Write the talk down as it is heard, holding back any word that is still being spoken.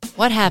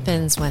What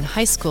happens when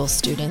high school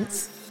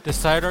students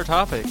decide our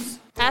topics,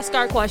 ask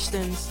our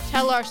questions,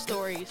 tell our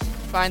stories,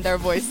 find our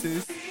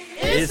voices?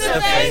 It's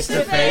the Face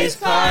to Face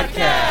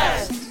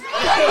Podcast.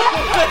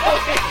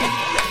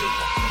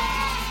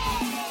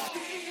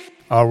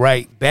 All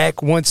right,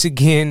 back once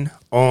again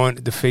on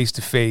the Face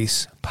to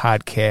Face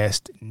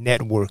Podcast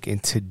Network.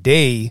 And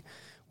today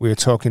we're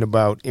talking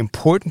about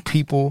important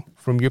people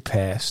from your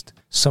past,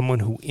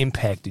 someone who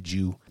impacted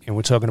you. And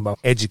we're talking about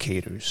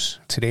educators.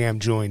 Today I'm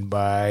joined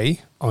by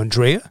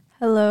Andrea.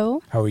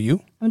 Hello. How are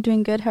you? I'm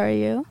doing good. How are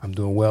you? I'm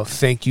doing well.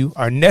 Thank you.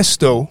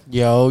 Ernesto.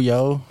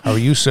 Yo. How are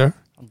you, sir?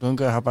 I'm doing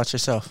good. How about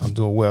yourself? I'm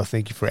doing well.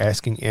 Thank you for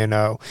asking. And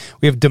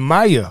we have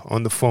Demaya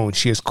on the phone.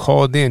 She has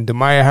called in.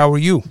 Demaya, how are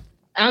you?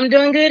 I'm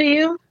doing good. Are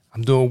you?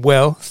 I'm doing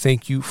well.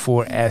 Thank you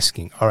for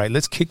asking. All right,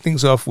 let's kick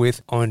things off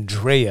with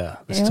Andrea.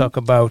 Let's talk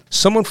about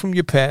someone from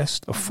your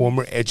past, a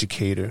former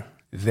educator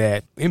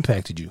that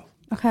impacted you.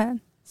 Okay.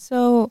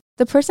 So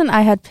the person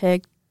I had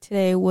picked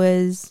today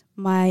was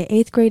my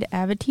 8th grade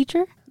AVID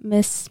teacher,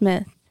 Miss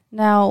Smith.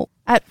 Now,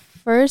 at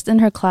first in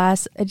her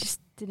class, I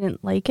just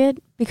didn't like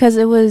it because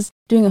it was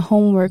doing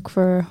homework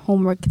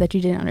that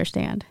you didn't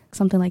understand,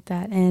 something like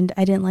that. And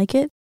I didn't like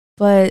it.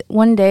 But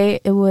one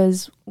day it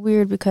was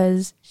weird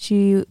because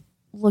she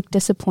looked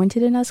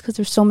disappointed in us because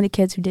there's so many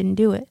kids who didn't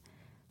do it.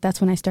 That's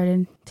when I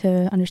started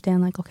to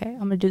understand, like, okay, I'm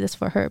going to do this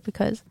for her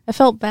because I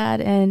felt bad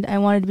and I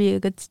wanted to be a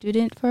good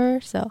student for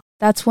her. So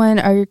that's when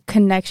our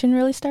connection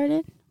really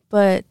started.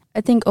 But I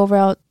think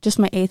overall, just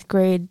my 8th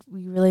grade,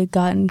 we really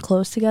gotten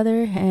close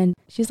together. And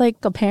she's like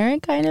a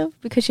parent kind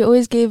of because she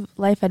always gave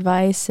life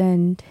advice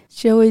and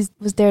she always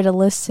was there to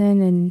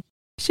listen. And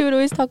she would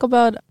always talk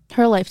about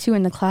her life too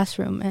in the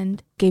classroom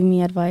and gave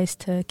me advice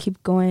to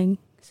keep going.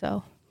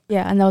 So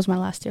yeah, and that was my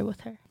last year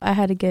with her. I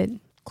had to get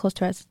close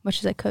to her as much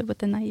as I could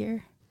within that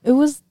year. It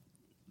was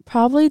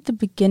probably the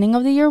beginning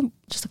of the year,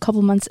 just a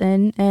couple months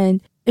in, and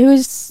it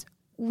was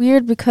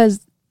weird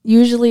because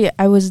usually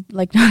I was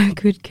like not a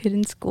good kid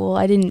in school.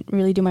 I didn't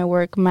really do my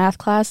work. Math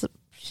class,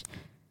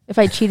 if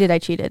I cheated, I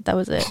cheated. That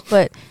was it.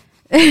 But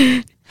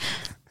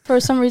for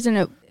some reason,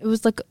 it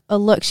was like a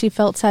look. She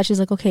felt sad. She's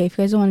like, okay, if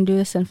you guys don't want to do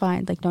this, then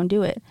fine. Like, don't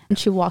do it. And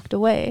she walked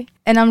away.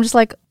 And I'm just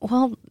like,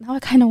 well, now I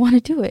kind of want to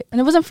do it. And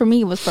it wasn't for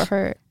me. It was for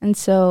her. And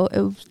so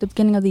it was the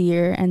beginning of the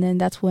year. And then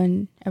that's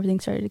when everything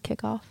started to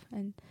kick off.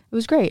 And it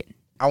was great.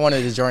 I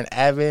wanted to join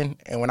AVID.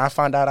 And when I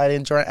found out I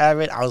didn't join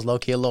AVID, I was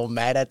low-key a little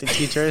mad at the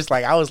teachers.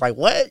 Like, I was like,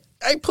 what?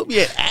 They put me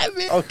in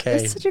AVID? Okay.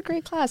 It's such a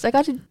great class. I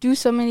got to do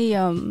so many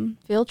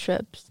field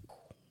trips.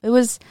 It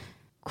was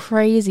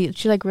crazy.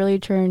 She, like, really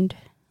turned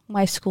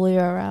my school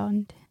year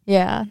around.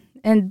 Yeah.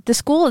 And the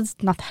school is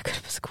not that good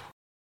of a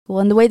school.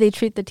 And the way they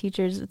treat the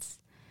teachers, it's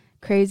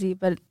crazy.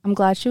 But I'm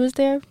glad she was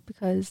there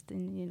because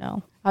then, you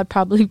know, I'd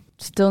probably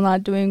still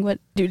not doing what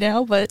I do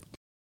now. But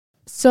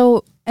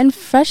so in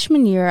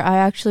freshman year, I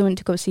actually went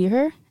to go see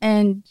her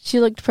and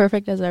she looked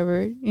perfect as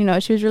ever. You know,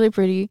 she was really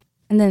pretty.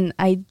 And then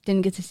I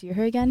didn't get to see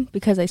her again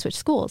because I switched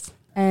schools.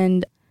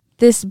 And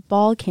this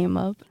ball came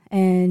up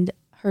and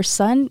her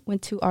son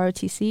went to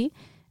ROTC.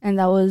 And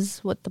that was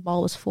what the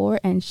ball was for.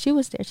 And she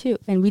was there, too.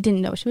 And we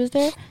didn't know she was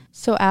there.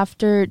 So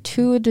after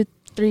 2 to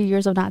 3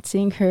 years of not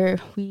seeing her,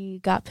 we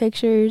got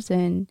pictures.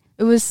 And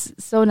it was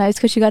so nice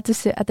because she got to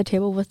sit at the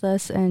table with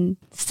us. And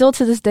still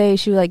to this day,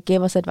 she, like,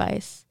 gave us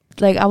advice.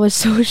 Like, I was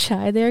so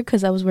shy there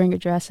because I was wearing a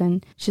dress.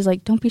 And she's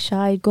like, don't be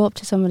shy. Go up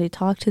to somebody,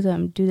 talk to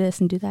them, do this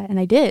and do that. And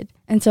I did.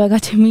 And so I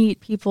got to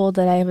meet people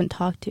that I haven't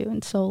talked to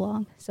in so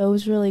long. So it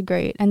was really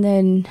great. And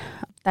then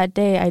that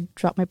day, I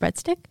dropped my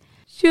breadstick.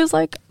 She was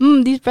like,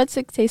 these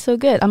breadsticks taste so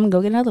good. I'm going to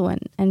go get another one.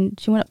 And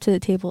she went up to the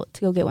table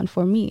to go get one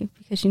for me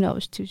because, you know, I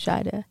was too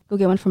shy to go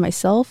get one for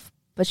myself.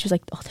 But she was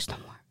like, oh, there's no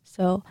more.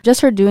 So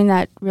just her doing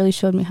that really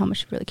showed me how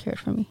much she really cared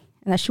for me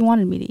and that she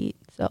wanted me to eat.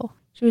 So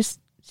she's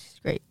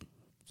great.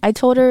 I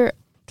told her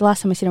the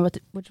last time I seen her,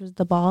 which was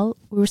the ball,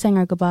 we were saying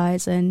our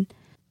goodbyes. And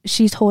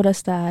she told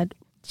us that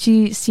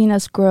she's seen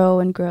us grow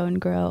and grow and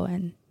grow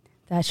and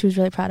that she was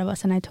really proud of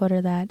us. And I told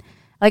her that,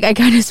 like, I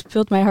kind of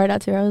spilled my heart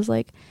out to her. I was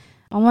like,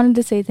 I wanted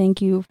to say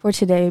thank you for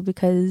today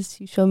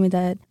because you showed me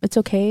that it's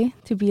okay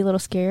to be a little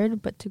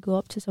scared, but to go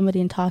up to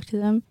somebody and talk to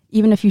them,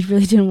 even if you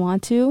really didn't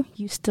want to,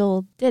 you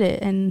still did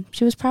it. And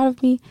she was proud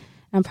of me.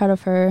 And I'm proud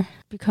of her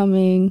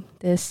becoming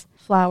this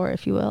flower,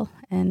 if you will.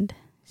 And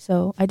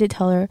so I did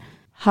tell her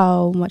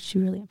how much she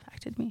really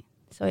impacted me.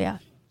 So yeah,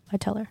 I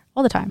tell her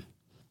all the time.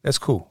 That's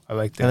cool. I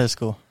like that. That is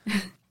cool.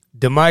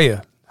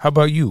 Demaya, how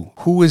about you?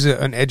 Who is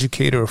an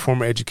educator or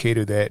former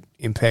educator that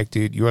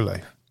impacted your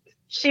life?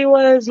 She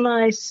was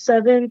my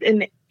 7th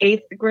and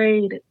 8th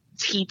grade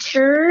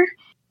teacher.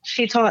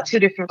 She taught 2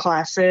 different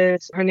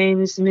classes. Her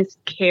name is Miss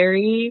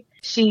Carey.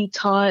 She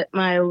taught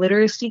my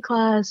literacy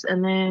class,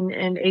 and then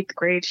in 8th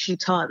grade, she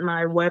taught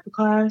my web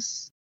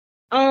class.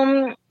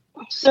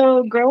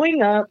 So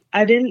growing up,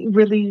 I didn't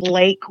really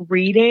like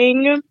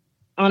reading.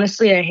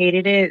 Honestly, I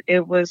hated it.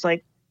 It was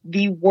like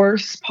the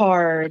worst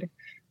part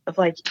of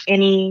like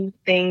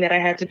anything that I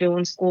had to do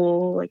in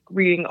school, like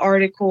reading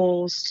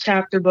articles,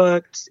 chapter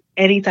books,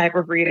 any type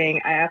of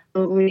reading. I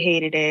absolutely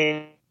hated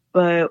it.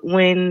 But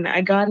when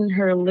I got in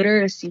her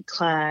literacy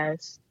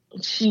class,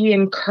 she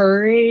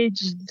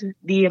encouraged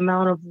the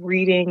amount of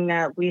reading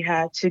that we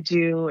had to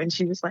do. And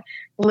she was like,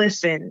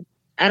 listen,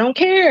 I don't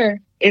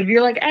care if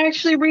you're like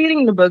actually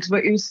reading the books,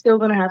 but you're still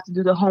going to have to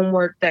do the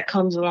homework that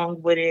comes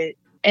along with it.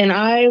 And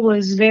I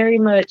was very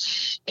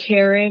much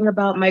caring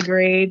about my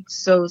grades.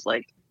 So it was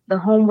like the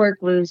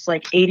homework was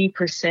like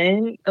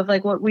 80% of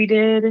like what we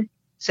did.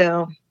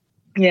 So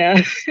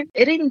yeah,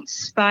 it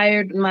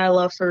inspired my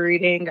love for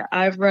reading.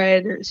 I've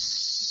read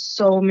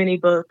so many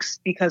books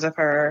because of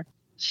her.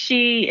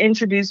 She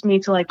introduced me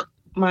to like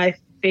my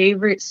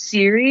favorite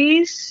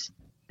series.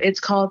 It's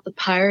called The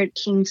Pirate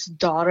King's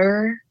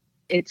Daughter.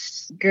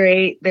 It's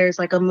great. There's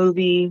like a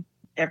movie,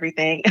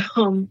 everything.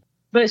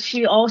 But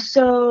she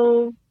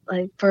also,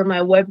 like for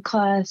my web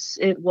class,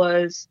 it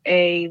was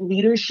a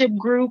leadership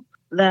group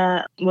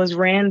that was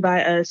ran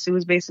by us. It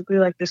was basically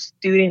like the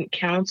student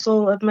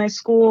council of my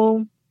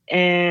school.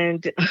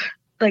 And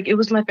like it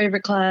was my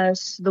favorite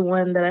class, the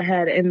one that I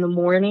had in the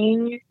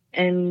morning.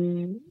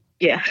 And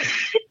yeah,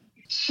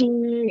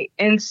 she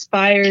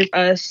inspired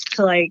us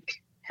to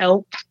like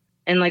help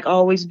and like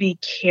always be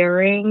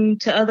caring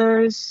to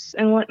others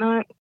and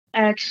whatnot.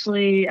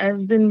 Actually,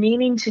 I've been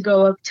meaning to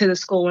go up to the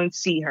school and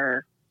see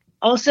her.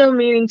 Also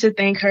meaning to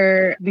thank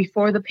her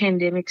before the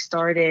pandemic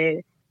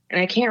started.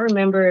 And I can't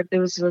remember if it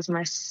was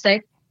my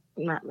it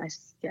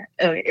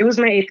was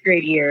my 8th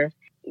grade year.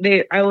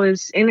 I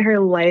was in her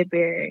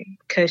library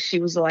because she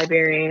was a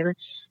librarian.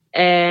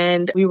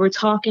 And we were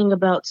talking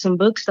about some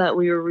books that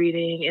we were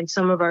reading and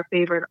some of our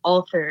favorite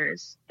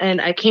authors.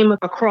 And I came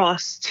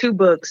across 2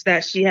 books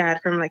that she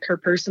had from like her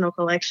personal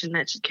collection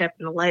that she kept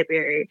in the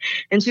library.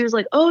 And she was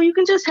like, oh, you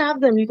can just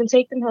have them. You can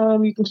take them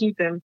home. You can keep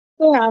them.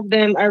 I have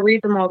them. I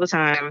read them all the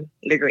time.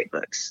 They're great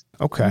books.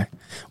 Okay.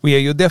 Well, yeah,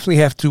 you'll definitely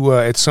have to,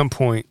 at some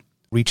point,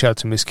 reach out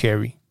to Miss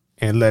Carey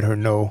and let her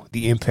know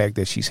the impact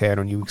that she's had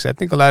on you. Because I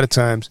think a lot of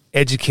times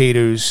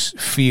educators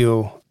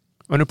feel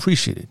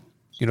unappreciated.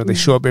 You know, they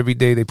show up every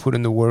day, they put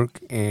in the work,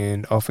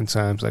 and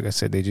oftentimes, like I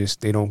said,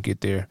 they don't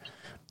get there.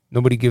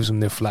 Nobody gives them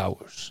their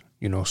flowers,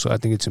 you know, so I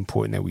think it's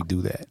important that we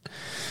do that.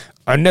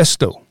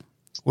 Ernesto,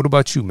 what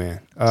about you, man?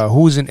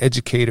 Who is an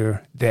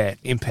educator that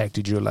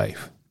impacted your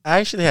life? I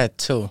actually had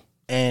 2,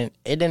 and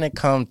it didn't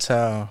come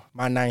to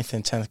my 9th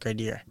and 10th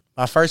grade year.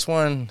 My first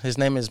one, his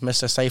name is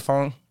Mr.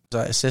 Safon,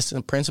 the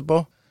assistant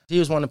principal. He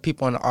was one of the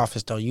people in the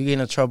office, though. You get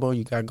in trouble,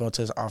 you got to go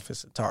to his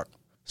office and talk.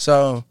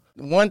 So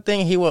one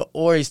thing he would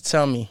always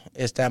tell me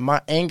is that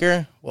my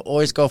anger will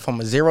always go from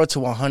a 0 to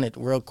 100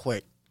 real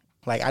quick.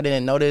 Like, I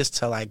didn't notice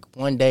till, like,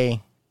 one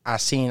day I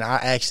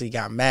actually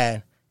got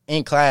mad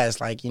in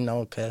class, like, you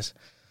know, because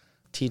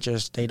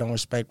teachers, they don't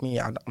respect me.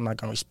 I'm not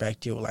going to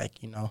respect you,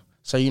 like, you know.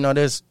 So, you know,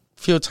 there's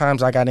a few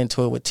times I got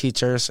into it with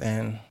teachers,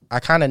 and I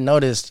kind of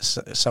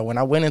noticed. So when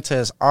I went into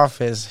his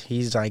office,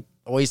 he's, like,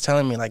 always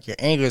telling me, like, your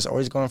anger is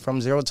always going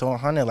from 0 to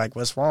 100. Like,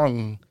 what's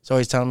wrong? He's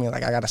always telling me,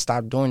 like, I got to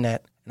stop doing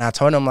that. And I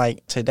told him,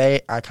 like, today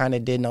I kind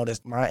of did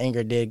notice my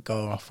anger did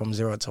go from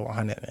 0 to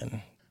 100.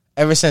 And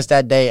ever since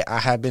that day, I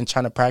have been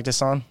trying to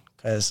practice on,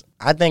 because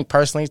I think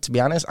personally, to be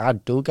honest, I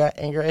do got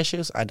anger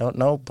issues. I don't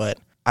know, but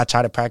I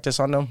try to practice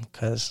on them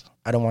because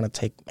I don't want to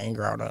take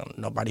anger out on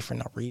nobody for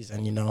no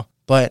reason, you know.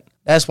 But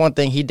that's one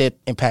thing he did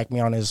impact me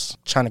on, is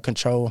trying to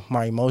control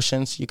my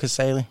emotions, you could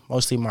say,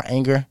 mostly my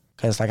anger.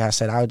 Because like I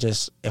said,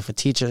 if a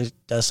teacher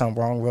does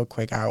something wrong real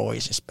quick, I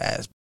always just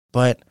spaz.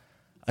 But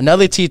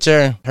another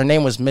teacher, her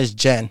name was Miss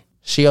Jen.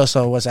 She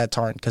also was at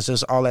Tarrant, because it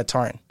was all at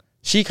Tarrant.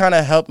 She kind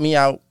of helped me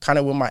out kind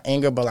of with my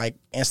anger, but like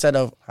instead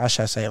of, how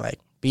should I say, like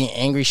being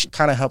angry, she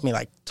kind of helped me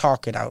like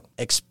talk it out,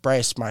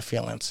 express my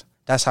feelings.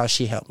 That's how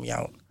she helped me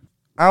out.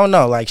 I don't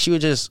know, like she would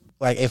just,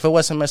 like if it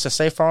wasn't Mr.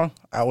 Safon,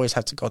 I always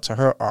have to go to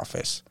her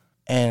office.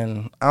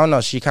 And I don't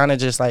know, she kind of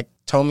just like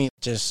told me,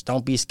 just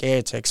don't be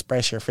scared to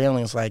express your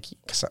feelings, like,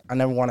 because I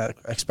never want to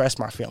express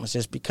my feelings,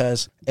 just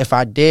because if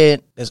I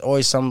did, there's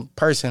always some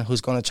person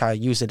who's going to try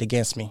to use it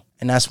against me.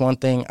 And that's one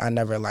thing I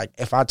never like.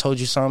 If I told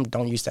you something,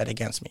 don't use that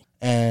against me.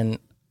 And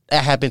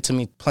that happened to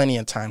me plenty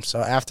of times. So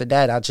after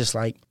that, I just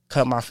like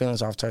cut my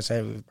feelings off towards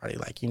everybody.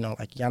 Like, you know,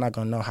 like y'all not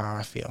going to know how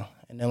I feel.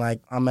 And then like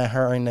I met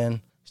her, and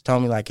then she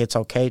told me like it's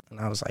okay. And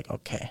I was like,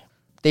 okay.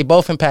 They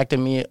both impacted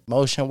me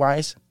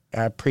emotion-wise.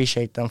 I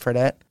appreciate them for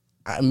that.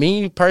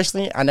 Me,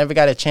 personally, I never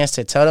got a chance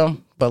to tell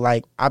them, but,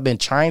 like, I've been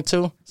trying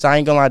to. So I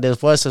ain't gonna lie,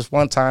 this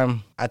one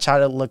time I tried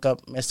to look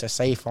up Mr.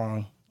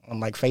 Safon on,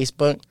 like,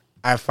 Facebook.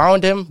 I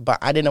found him, but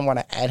I didn't want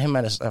to add him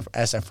as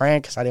a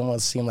friend because I didn't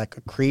want to seem like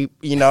a creep,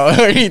 you know,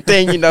 or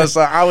anything, you know.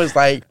 So I was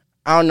like,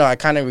 I don't know, I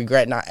kind of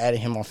regret not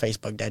adding him on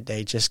Facebook that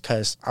day just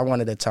because I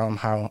wanted to tell him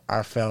how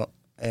I felt.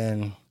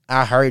 And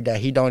I heard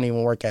that he don't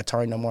even work at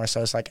Target no more,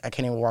 so it's like I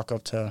can't even walk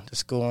up to the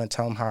school and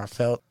tell him how I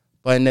felt.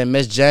 But and then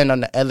Miss Jen,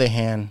 on the other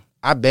hand,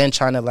 I've been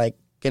trying to, like,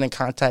 get in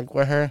contact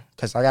with her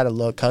because I got a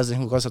little cousin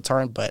who goes to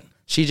Tarrant, but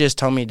she just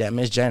told me that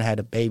Miss Jen had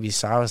a baby,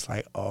 so I was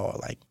like, oh,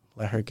 like,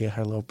 let her get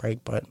her little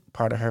break, but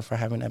part of her for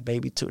having that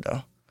baby too,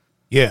 though.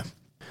 Yeah.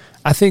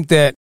 I think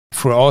that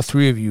for all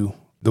three of you,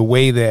 the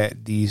way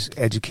that these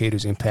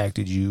educators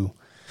impacted you,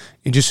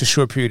 in just a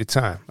short period of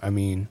time. I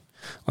mean,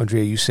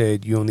 Andrea, you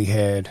said you only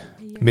had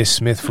Miss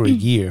Smith for a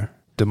year.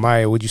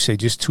 Demaya, would you say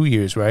just 2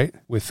 years, right?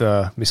 With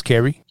Miss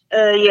Carey?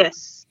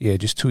 Yes. Yeah,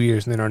 just 2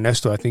 years. And then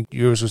Ernesto, I think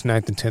yours was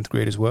 9th and 10th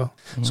grade as well.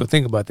 Mm-hmm. So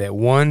think about that.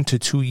 1 to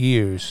 2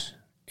 years,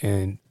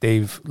 and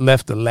they've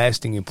left a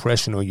lasting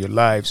impression on your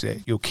lives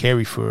that you'll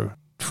carry for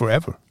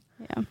forever.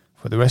 Yeah.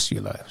 For the rest of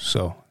your life.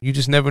 So you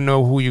just never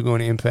know who you're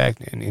going to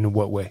impact and in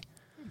what way.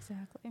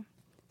 Exactly.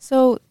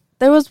 So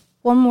there was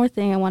one more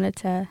thing I wanted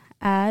to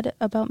add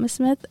about Miss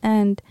Smith,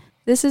 and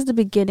this is the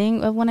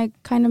beginning of when I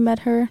kind of met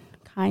her,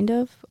 kind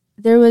of.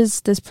 There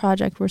was this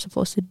project we're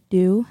supposed to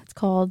do. It's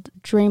called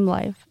Dream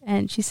Life.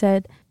 And she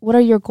said, what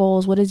are your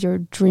goals? What is your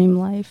dream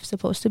life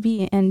supposed to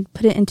be? And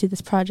put it into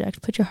this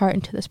project. Put your heart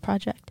into this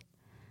project.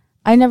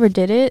 I never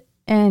did it,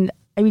 and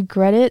I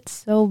regret it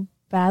so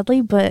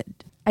badly, but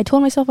I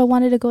told myself I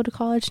wanted to go to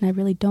college, and I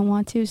really don't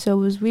want to, so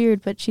it was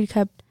weird, but she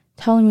kept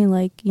telling me,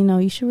 like, you know,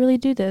 you should really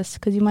do this,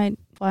 because you might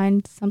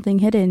find something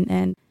hidden.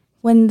 And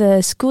when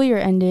the school year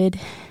ended,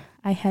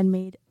 I had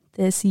made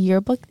this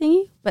yearbook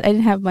thingy, but I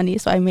didn't have money,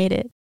 so I made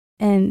it.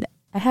 And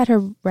I had her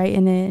write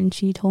in it, and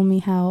she told me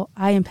how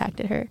I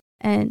impacted her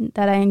and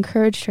that I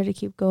encouraged her to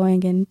keep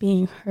going and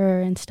being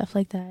her and stuff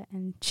like that.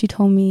 And she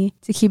told me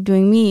to keep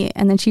doing me.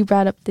 And then she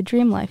brought up the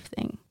dream life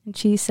thing. And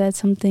she said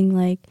something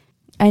like,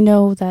 I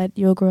know that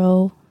you'll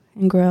grow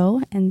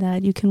and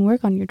that you can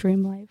work on your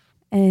dream life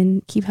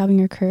and keep having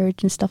your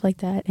courage and stuff like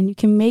that. And you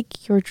can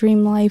make your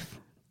dream life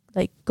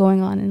like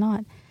going on and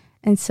on.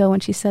 And so when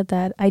she said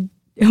that, I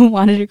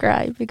wanted to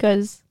cry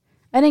because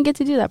I didn't get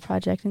to do that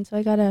project. And so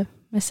I got to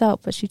miss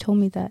out, but she told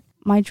me that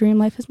my dream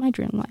life is my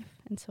dream life,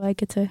 and so I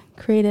get to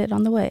create it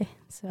on the way.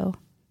 So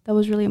that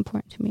was really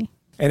important to me.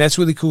 And that's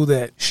really cool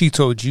that she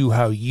told you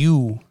how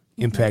you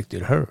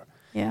impacted her.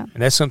 Yeah.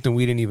 And that's something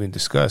we didn't even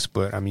discuss,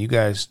 but I mean, you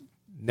guys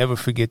never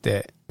forget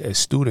that as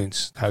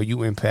students, how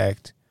you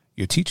impact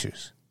your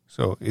teachers.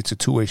 So it's a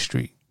two-way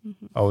street.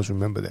 Mm-hmm. Always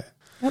remember that.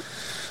 Yep.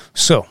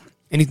 So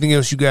anything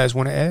else you guys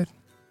want to add?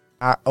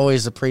 I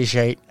always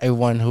appreciate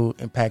everyone who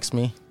impacts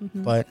me,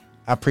 Mm-hmm. but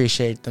I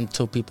appreciate them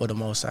two people the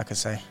most, I could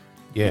say.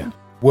 Yeah.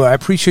 Well, I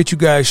appreciate you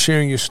guys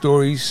sharing your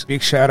stories.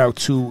 Big shout out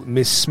to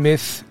Miss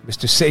Smith,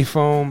 Mr.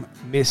 Sayfoam,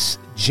 Miss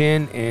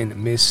Jen, and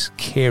Miss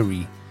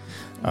Carey.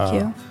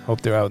 Thank you. Hope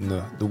they're out in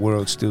the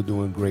world still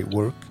doing great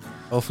work.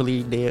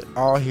 Hopefully they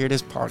all hear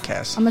this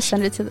podcast. I'm going to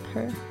send it to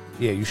her.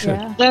 Yeah, you should.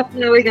 Yeah.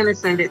 Definitely going to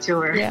send it to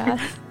her. Yeah.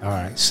 All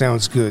right.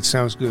 Sounds good.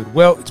 Sounds good.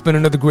 Well, it's been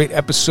another great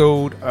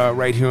episode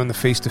right here on the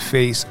Face to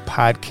Face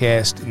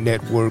Podcast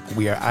Network.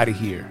 We are out of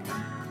here.